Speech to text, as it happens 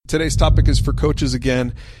Today's topic is for coaches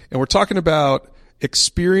again, and we're talking about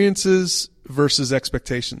experiences versus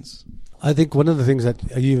expectations. I think one of the things that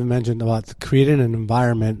you even mentioned about creating an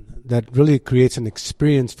environment that really creates an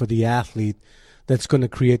experience for the athlete that's going to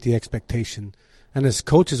create the expectation. And as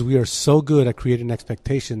coaches, we are so good at creating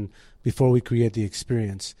expectation before we create the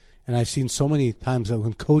experience. And I've seen so many times that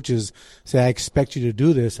when coaches say, I expect you to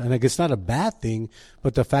do this, and it's not a bad thing,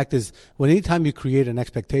 but the fact is, when anytime you create an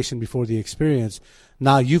expectation before the experience,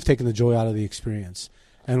 now you've taken the joy out of the experience.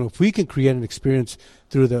 And if we can create an experience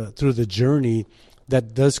through the journey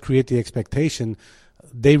that does create the expectation,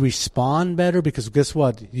 they respond better because guess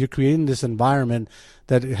what? You're creating this environment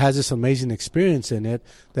that has this amazing experience in it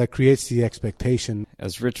that creates the expectation.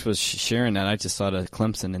 As Rich was sharing that, I just thought of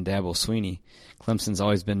Clemson and Dabo Swinney. Clemson's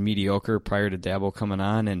always been mediocre prior to Dabo coming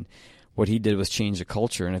on, and what he did was change the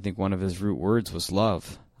culture, and I think one of his root words was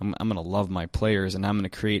love. I'm going to love my players, and I'm going to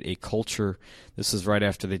create a culture. This is right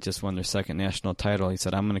after they just won their second national title. He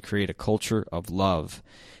said, I'm going to create a culture of love.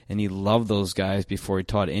 And he loved those guys before he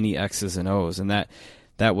taught any X's and O's, and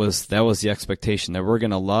that was the expectation, that we're going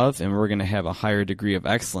to love and we're going to have a higher degree of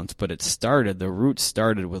excellence. But the roots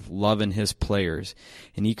started with loving his players,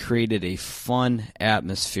 and he created a fun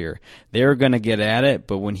atmosphere. They were going to get at it,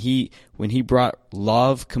 but when he brought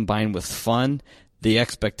love combined with fun, the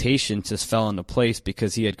expectation just fell into place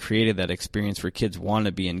because he had created that experience where kids want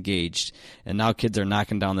to be engaged, and now kids are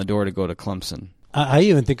knocking down the door to go to Clemson. I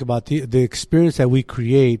even think about the experience that we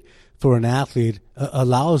create for an athlete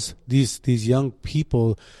allows these young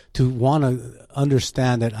people to want to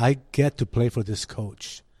understand that I get to play for this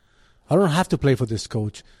coach. I don't have to play for this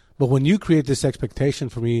coach, but when you create this expectation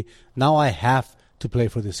for me, now I have to play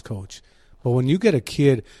for this coach. But when you get a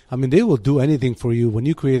kid, they will do anything for you when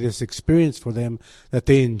you create this experience for them that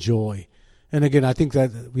they enjoy. And again, I think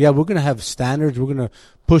that, we're going to have standards. We're going to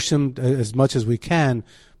push them as much as we can,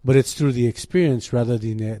 but it's through the experience rather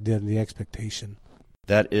than the expectation.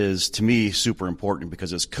 That is, to me, super important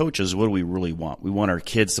because as coaches, what do we really want? We want our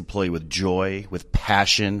kids to play with joy, with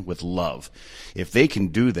passion, with love. If they can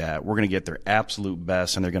do that, we're going to get their absolute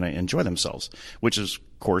best and they're going to enjoy themselves, which is,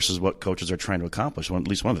 of course, is what coaches are trying to accomplish, at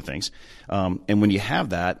least one of the things. And when you have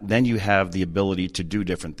that, then you have the ability to do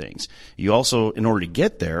different things. You also, in order to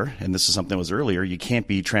get there, and this is something that was earlier, you can't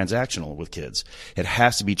be transactional with kids. It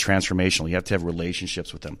has to be transformational. You have to have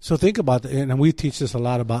relationships with them. So think about, and we teach this a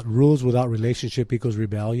lot about rules without relationship equals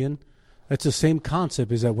rebellion. It's the same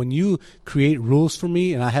concept, is that when you create rules for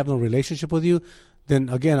me and I have no relationship with you, then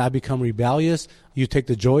again, I become rebellious. You take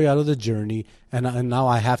the joy out of the journey, and now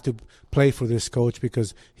I have to play for this coach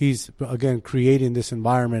because he's, again, creating this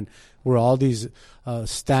environment where all these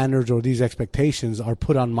standards or these expectations are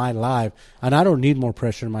put on my life, and I don't need more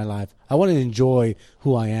pressure in my life. I want to enjoy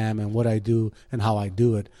who I am and what I do and how I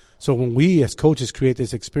do it. So when we as coaches create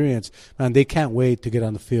this experience, man, they can't wait to get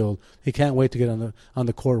on the field. They can't wait to get on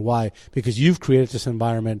the court. Why? Because you've created this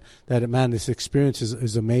environment that, man, this experience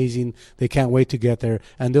is amazing. They can't wait to get there,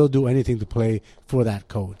 and they'll do anything to play for that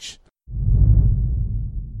coach.